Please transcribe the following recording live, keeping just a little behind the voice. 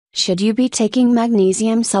Should you be taking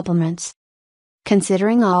magnesium supplements?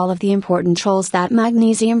 Considering all of the important roles that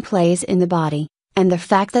magnesium plays in the body, and the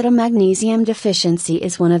fact that a magnesium deficiency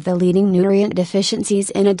is one of the leading nutrient deficiencies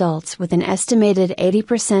in adults with an estimated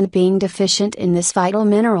 80% being deficient in this vital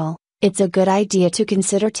mineral, it's a good idea to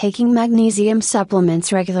consider taking magnesium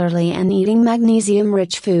supplements regularly and eating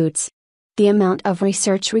magnesium-rich foods. The amount of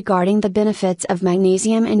research regarding the benefits of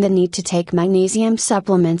magnesium and the need to take magnesium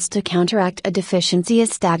supplements to counteract a deficiency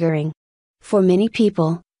is staggering. For many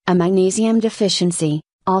people, a magnesium deficiency,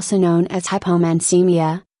 also known as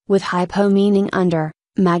hypomagnesemia, with hypo meaning under,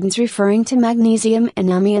 magnes referring to magnesium and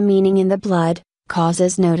emia meaning in the blood,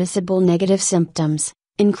 causes noticeable negative symptoms,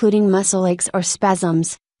 including muscle aches or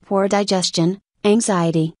spasms, poor digestion,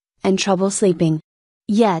 anxiety, and trouble sleeping.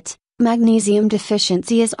 Yet, magnesium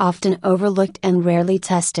deficiency is often overlooked and rarely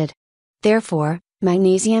tested. Therefore,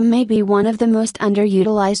 magnesium may be one of the most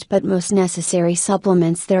underutilized but most necessary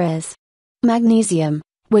supplements there is. Magnesium,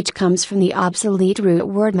 which comes from the obsolete root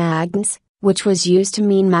word magnes, which was used to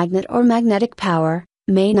mean magnet or magnetic power,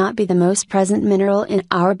 may not be the most present mineral in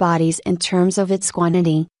our bodies in terms of its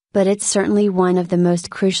quantity, but it's certainly one of the most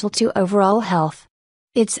crucial to overall health.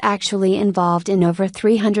 It's actually involved in over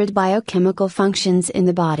 300 biochemical functions in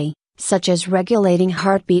the body, such as regulating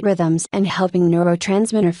heartbeat rhythms and helping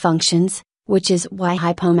neurotransmitter functions, which is why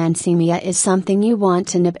hypomagnesemia is something you want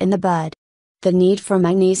to nip in the bud. The need for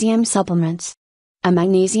magnesium supplements. A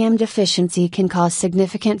magnesium deficiency can cause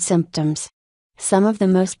significant symptoms. Some of the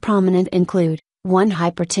most prominent include 1.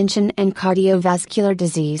 Hypertension and cardiovascular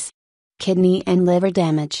disease, kidney and liver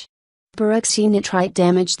damage, peroxynitrite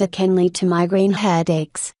damage that can lead to migraine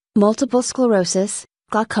headaches, multiple sclerosis,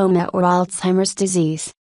 glaucoma or Alzheimer's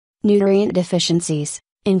disease. Nutrient deficiencies,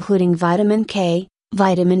 including vitamin K,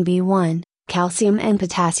 vitamin B1, calcium and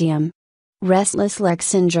potassium. Restless leg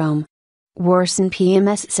syndrome. Worsen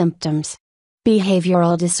PMS symptoms.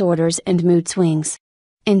 Behavioral disorders and mood swings.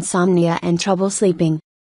 Insomnia and trouble sleeping.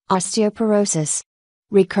 Osteoporosis.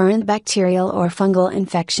 Recurrent bacterial or fungal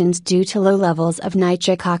infections due to low levels of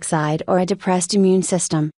nitric oxide or a depressed immune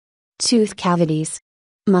system. Tooth cavities.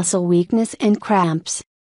 Muscle weakness and cramps.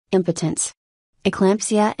 Impotence.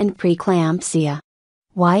 Eclampsia and preeclampsia.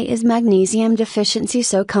 Why is magnesium deficiency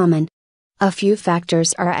so common? A few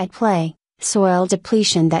factors are at play: soil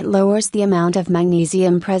depletion that lowers the amount of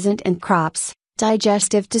magnesium present in crops,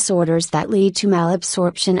 digestive disorders that lead to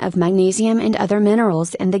malabsorption of magnesium and other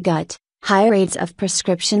minerals in the gut, high rates of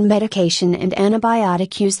prescription medication and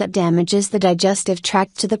antibiotic use that damages the digestive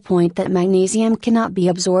tract to the point that magnesium cannot be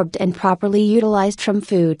absorbed and properly utilized from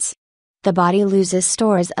foods. The body loses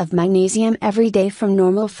stores of magnesium every day from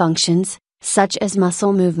normal functions, such as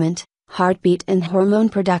muscle movement, heartbeat and hormone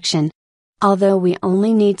production. Although we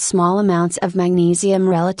only need small amounts of magnesium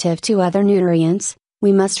relative to other nutrients,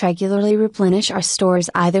 we must regularly replenish our stores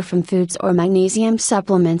either from foods or magnesium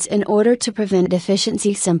supplements in order to prevent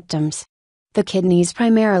deficiency symptoms. The kidneys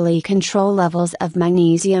primarily control levels of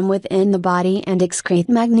magnesium within the body and excrete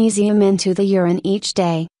magnesium into the urine each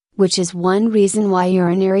day, which is one reason why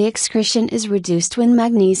urinary excretion is reduced when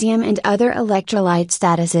magnesium and other electrolyte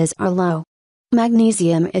statuses are low.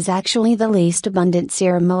 Magnesium is actually the least abundant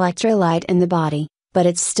serum electrolyte in the body, but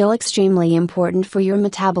it's still extremely important for your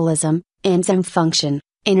metabolism, enzyme function,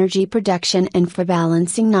 energy production and for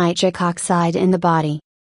balancing nitric oxide in the body.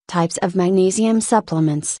 Types of magnesium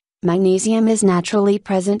supplements. Magnesium is naturally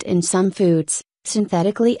present in some foods,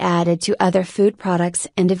 synthetically added to other food products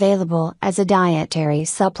and available as a dietary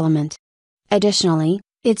supplement. Additionally,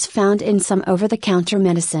 it's found in some over-the-counter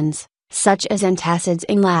medicines, such as antacids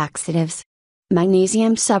and laxatives.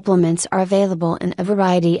 Magnesium supplements are available in a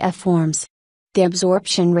variety of forms. The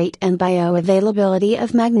absorption rate and bioavailability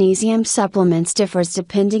of magnesium supplements differs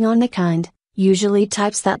depending on the kind. Usually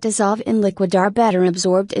types that dissolve in liquid are better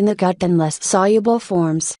absorbed in the gut than less soluble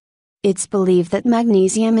forms. It's believed that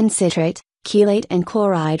magnesium in citrate, chelate and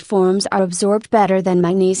chloride forms are absorbed better than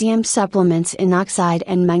magnesium supplements in oxide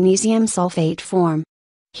and magnesium sulfate form.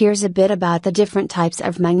 Here's a bit about the different types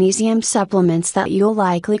of magnesium supplements that you'll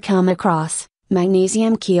likely come across.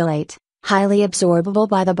 Magnesium chelate, highly absorbable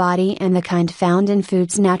by the body and the kind found in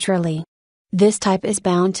foods naturally. This type is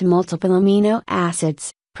bound to multiple amino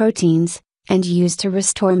acids, proteins, and used to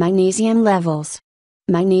restore magnesium levels.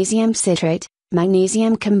 Magnesium citrate,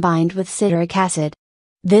 magnesium combined with citric acid.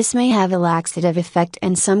 This may have a laxative effect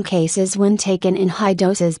in some cases when taken in high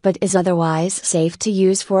doses but is otherwise safe to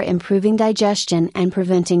use for improving digestion and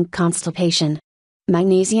preventing constipation.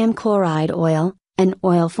 Magnesium chloride oil, an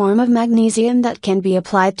oil form of magnesium that can be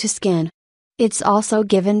applied to skin. It's also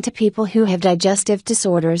given to people who have digestive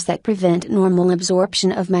disorders that prevent normal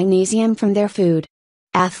absorption of magnesium from their food.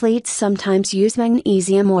 Athletes sometimes use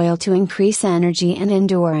magnesium oil to increase energy and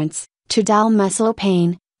endurance, to dull muscle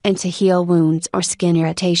pain, and to heal wounds or skin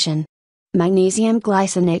irritation. Magnesium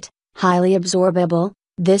glycinate, highly absorbable.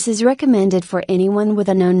 This is recommended for anyone with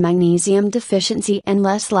a known magnesium deficiency and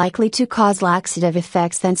less likely to cause laxative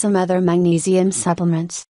effects than some other magnesium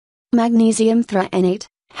supplements. Magnesium threonate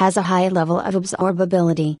has a high level of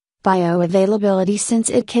absorbability, bioavailability since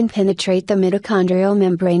it can penetrate the mitochondrial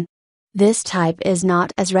membrane. This type is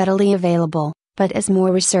not as readily available, but as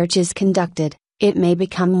more research is conducted, it may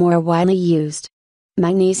become more widely used.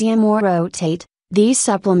 Magnesium orotate, these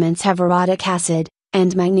supplements have orotic acid,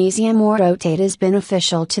 and magnesium orotate is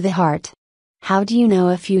beneficial to the heart. How do you know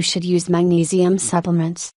if you should use magnesium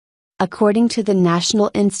supplements? According to the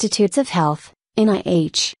National Institutes of Health,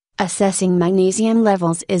 NIH, assessing magnesium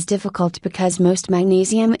levels is difficult because most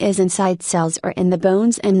magnesium is inside cells or in the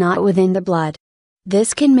bones and not within the blood.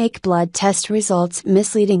 This can make blood test results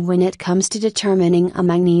misleading when it comes to determining a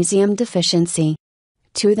magnesium deficiency.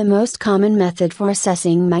 The most common method for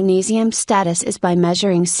assessing magnesium status is by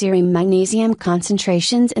measuring serum magnesium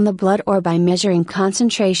concentrations in the blood or by measuring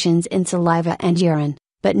concentrations in saliva and urine,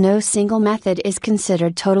 but no single method is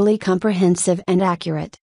considered totally comprehensive and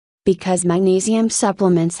accurate. Because magnesium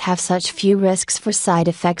supplements have such few risks for side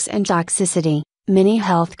effects and toxicity, many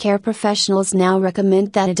healthcare professionals now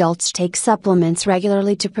recommend that adults take supplements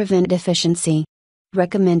regularly to prevent deficiency.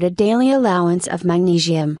 Recommended daily allowance of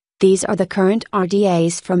magnesium. These are the current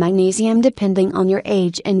RDAs for magnesium depending on your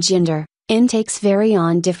age and gender. Intakes vary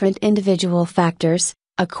on different individual factors,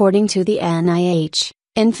 according to the NIH.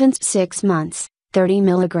 Infants 6 months, 30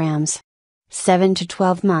 mg. 7 to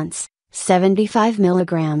 12 months, 75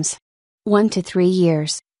 mg. 1 to 3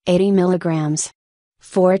 years, 80 mg.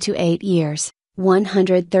 4 to 8 years,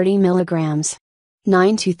 130 mg.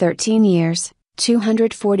 9 to 13 years,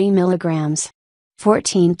 240 mg.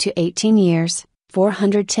 14 to 18 years,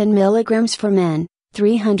 410 mg for men,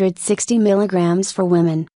 360 mg for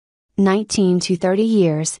women. 19 to 30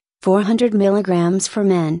 years, 400 mg for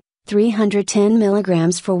men, 310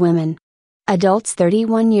 mg for women. Adults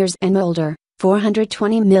 31 years and older,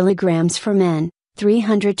 420 mg for men,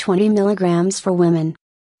 320 mg for women.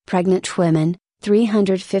 Pregnant women,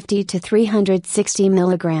 350 to 360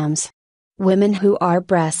 mg. Women who are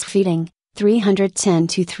breastfeeding, 310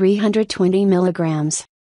 to 320 mg.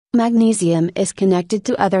 Magnesium is connected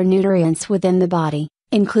to other nutrients within the body,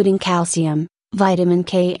 including calcium, vitamin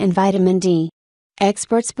K and vitamin D.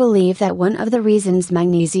 Experts believe that one of the reasons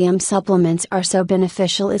magnesium supplements are so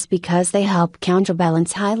beneficial is because they help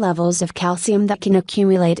counterbalance high levels of calcium that can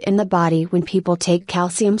accumulate in the body when people take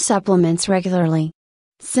calcium supplements regularly.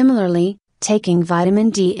 Similarly, taking vitamin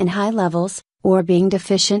D in high levels, or being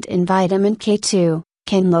deficient in vitamin K2,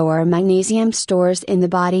 can lower magnesium stores in the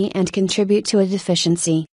body and contribute to a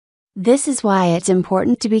deficiency. This is why it's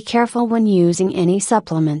important to be careful when using any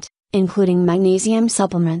supplement, including magnesium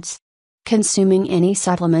supplements. Consuming any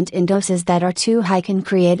supplement in doses that are too high can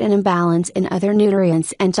create an imbalance in other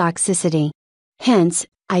nutrients and toxicity. Hence,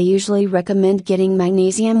 I usually recommend getting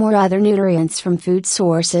magnesium or other nutrients from food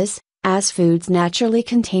sources, as foods naturally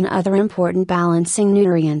contain other important balancing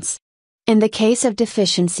nutrients. In the case of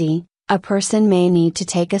deficiency, a person may need to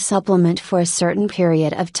take a supplement for a certain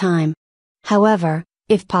period of time. However,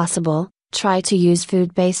 if possible, try to use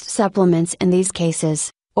food-based supplements in these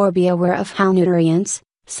cases, or be aware of how nutrients,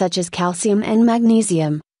 such as calcium and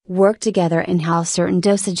magnesium, work together and how certain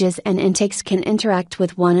dosages and intakes can interact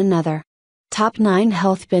with one another. Top 9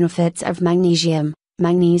 Health Benefits of Magnesium.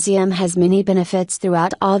 Magnesium has many benefits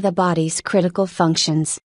throughout all the body's critical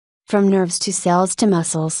functions. From nerves to cells to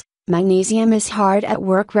muscles, magnesium is hard at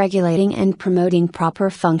work regulating and promoting proper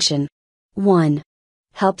function. 1.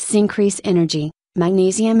 Helps increase energy.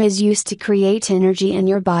 Magnesium is used to create energy in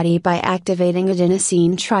your body by activating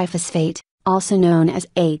adenosine triphosphate, also known as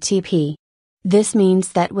ATP. This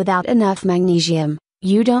means that without enough magnesium,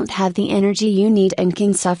 you don't have the energy you need and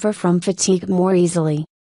can suffer from fatigue more easily.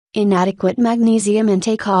 Inadequate magnesium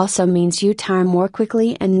intake also means you tire more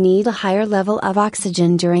quickly and need a higher level of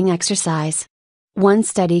oxygen during exercise. One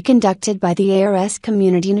study conducted by the ARS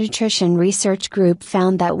Community Nutrition Research Group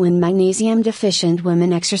found that when magnesium deficient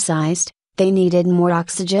women exercised, they needed more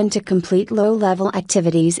oxygen to complete low-level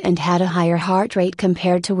activities and had a higher heart rate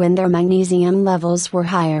compared to when their magnesium levels were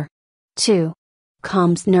higher. 2.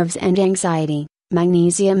 Calms nerves and anxiety.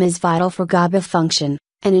 Magnesium is vital for GABA function,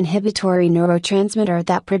 an inhibitory neurotransmitter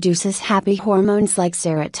that produces happy hormones like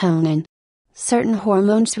serotonin. Certain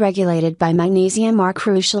hormones regulated by magnesium are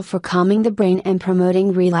crucial for calming the brain and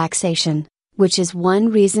promoting relaxation, which is one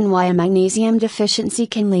reason why a magnesium deficiency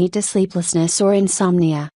can lead to sleeplessness or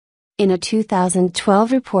insomnia. In a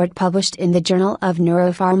 2012 report published in the Journal of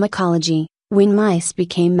Neuropharmacology, when mice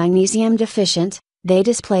became magnesium deficient, they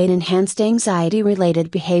displayed enhanced anxiety-related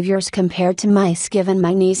behaviors compared to mice given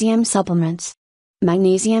magnesium supplements.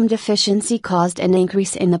 Magnesium deficiency caused an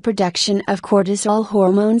increase in the production of cortisol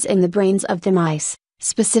hormones in the brains of the mice,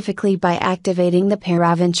 specifically by activating the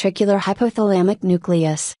paraventricular hypothalamic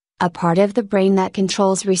nucleus, a part of the brain that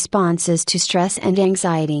controls responses to stress and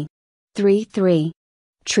anxiety. 3.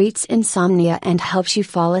 Treats insomnia and helps you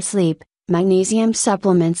fall asleep. Magnesium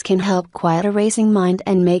supplements can help quiet a racing mind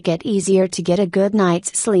and make it easier to get a good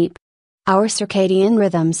night's sleep. Our circadian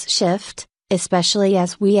rhythms shift, especially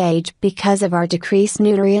as we age because of our decreased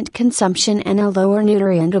nutrient consumption and a lower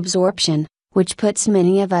nutrient absorption, which puts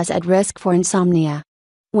many of us at risk for insomnia.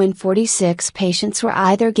 When 46 patients were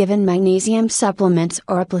either given magnesium supplements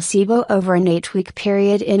or a placebo over an 8-week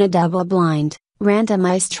period in a double-blind,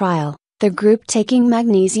 randomized trial, the group taking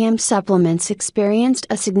magnesium supplements experienced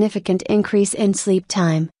a significant increase in sleep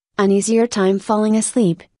time, an easier time falling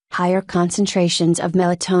asleep, higher concentrations of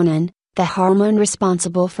melatonin, the hormone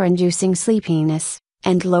responsible for inducing sleepiness,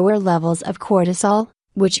 and lower levels of cortisol,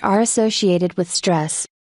 which are associated with stress.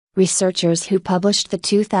 Researchers who published the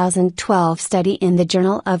 2012 study in the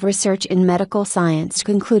Journal of Research in Medical Science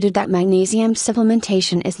concluded that magnesium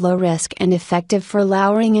supplementation is low risk and effective for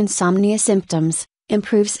lowering insomnia symptoms,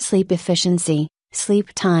 improves sleep efficiency, sleep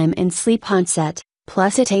time and sleep onset,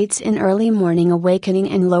 plus it aids in early morning awakening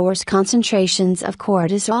and lowers concentrations of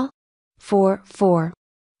cortisol. 4.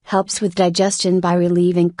 Helps with digestion by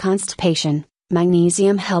relieving constipation.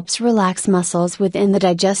 Magnesium helps relax muscles within the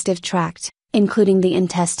digestive tract, including the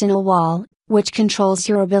intestinal wall, which controls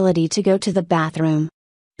your ability to go to the bathroom.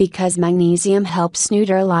 Because magnesium helps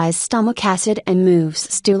neutralize stomach acid and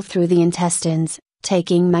moves stool through the intestines,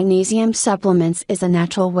 taking magnesium supplements is a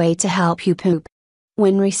natural way to help you poop.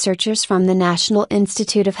 When researchers from the National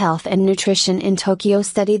Institute of Health and Nutrition in Tokyo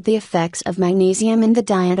studied the effects of magnesium in the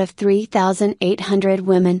diet of 3,800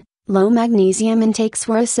 women, low magnesium intakes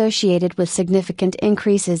were associated with significant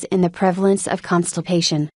increases in the prevalence of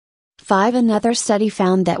constipation. 5. Another study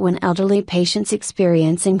found that when elderly patients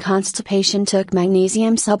experiencing constipation took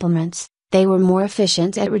magnesium supplements, they were more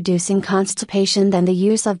efficient at reducing constipation than the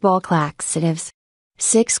use of bulk laxatives.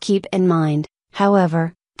 6. Keep in mind,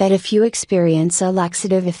 however, that if you experience a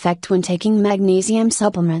laxative effect when taking magnesium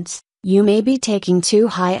supplements, you may be taking too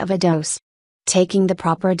high of a dose. Taking the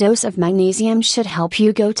proper dose of magnesium should help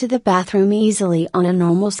you go to the bathroom easily on a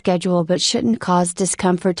normal schedule but shouldn't cause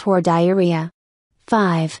discomfort or diarrhea.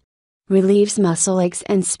 5. Relieves muscle aches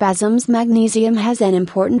and spasms. Magnesium has an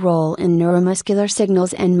important role in neuromuscular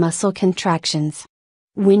signals and muscle contractions.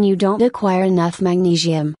 When you don't acquire enough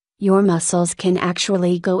magnesium, your muscles can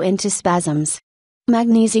actually go into spasms.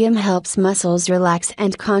 Magnesium helps muscles relax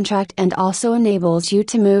and contract and also enables you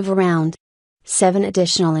to move around. 7.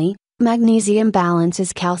 Additionally, magnesium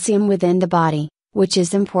balances calcium within the body, which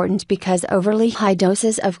is important because overly high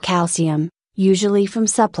doses of calcium, usually from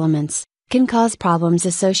supplements, can cause problems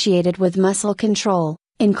associated with muscle control,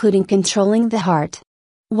 including controlling the heart.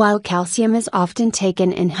 While calcium is often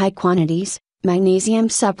taken in high quantities, magnesium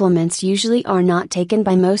supplements usually are not taken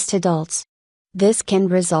by most adults. This can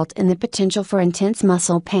result in the potential for intense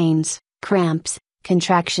muscle pains, cramps,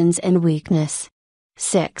 contractions and weakness.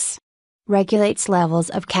 6. Regulates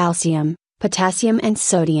levels of calcium, potassium and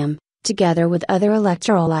sodium, together with other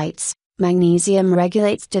electrolytes. Magnesium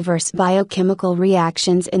regulates diverse biochemical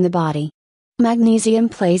reactions in the body. Magnesium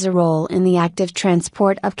plays a role in the active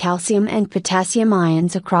transport of calcium and potassium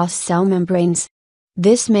ions across cell membranes.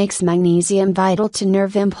 This makes magnesium vital to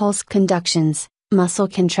nerve impulse conductions, muscle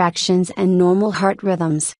contractions and normal heart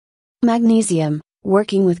rhythms. Magnesium,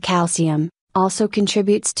 working with calcium, also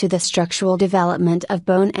contributes to the structural development of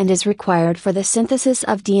bone and is required for the synthesis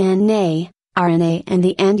of DNA, RNA and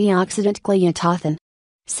the antioxidant gliadothin.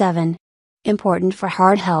 7. Important for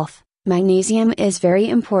heart health. Magnesium is very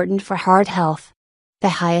important for heart health. The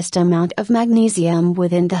highest amount of magnesium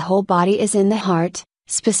within the whole body is in the heart,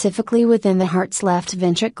 specifically within the heart's left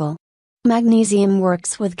ventricle. Magnesium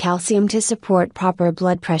works with calcium to support proper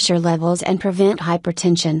blood pressure levels and prevent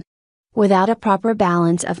hypertension. Without a proper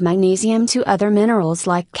balance of magnesium to other minerals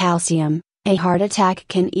like calcium, a heart attack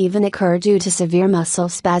can even occur due to severe muscle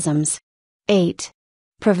spasms. 8.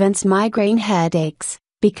 Prevents migraine headaches.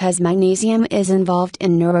 Because magnesium is involved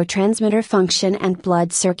in neurotransmitter function and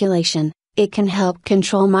blood circulation, it can help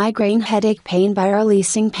control migraine headache pain by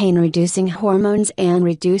releasing pain-reducing hormones and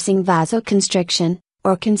reducing vasoconstriction,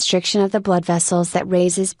 or constriction of the blood vessels that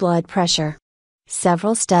raises blood pressure.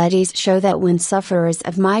 Several studies show that when sufferers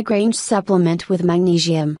of migraine supplement with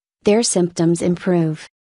magnesium, their symptoms improve.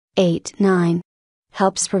 8. 9.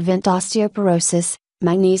 Helps prevent osteoporosis.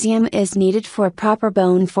 Magnesium is needed for proper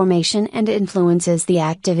bone formation and influences the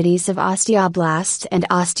activities of osteoblasts and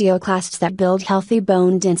osteoclasts that build healthy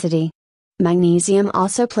bone density. Magnesium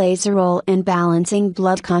also plays a role in balancing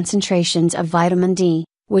blood concentrations of vitamin D,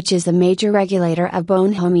 which is a major regulator of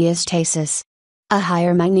bone homeostasis. A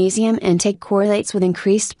higher magnesium intake correlates with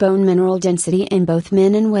increased bone mineral density in both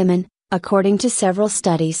men and women, according to several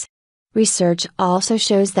studies. Research also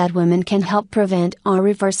shows that women can help prevent or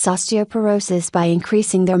reverse osteoporosis by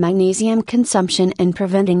increasing their magnesium consumption and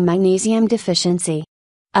preventing magnesium deficiency.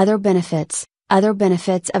 Other benefits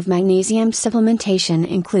of magnesium supplementation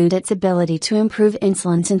include its ability to improve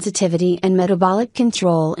insulin sensitivity and metabolic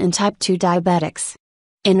control in type 2 diabetics.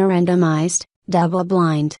 In a randomized,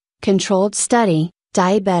 double-blind, controlled study,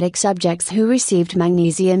 diabetic subjects who received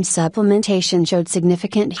magnesium supplementation showed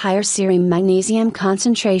significant higher serum magnesium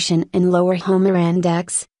concentration and lower HOMA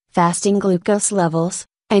index, fasting glucose levels,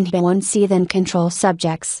 and HbA1c than control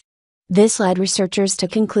subjects. This led researchers to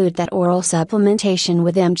conclude that oral supplementation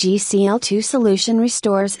with MgCl2 solution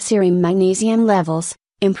restores serum magnesium levels,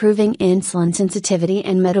 improving insulin sensitivity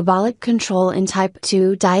and metabolic control in type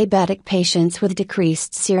 2 diabetic patients with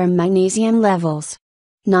decreased serum magnesium levels.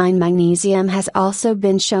 9. Magnesium has also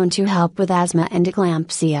been shown to help with asthma and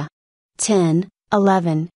eclampsia. 10. 11.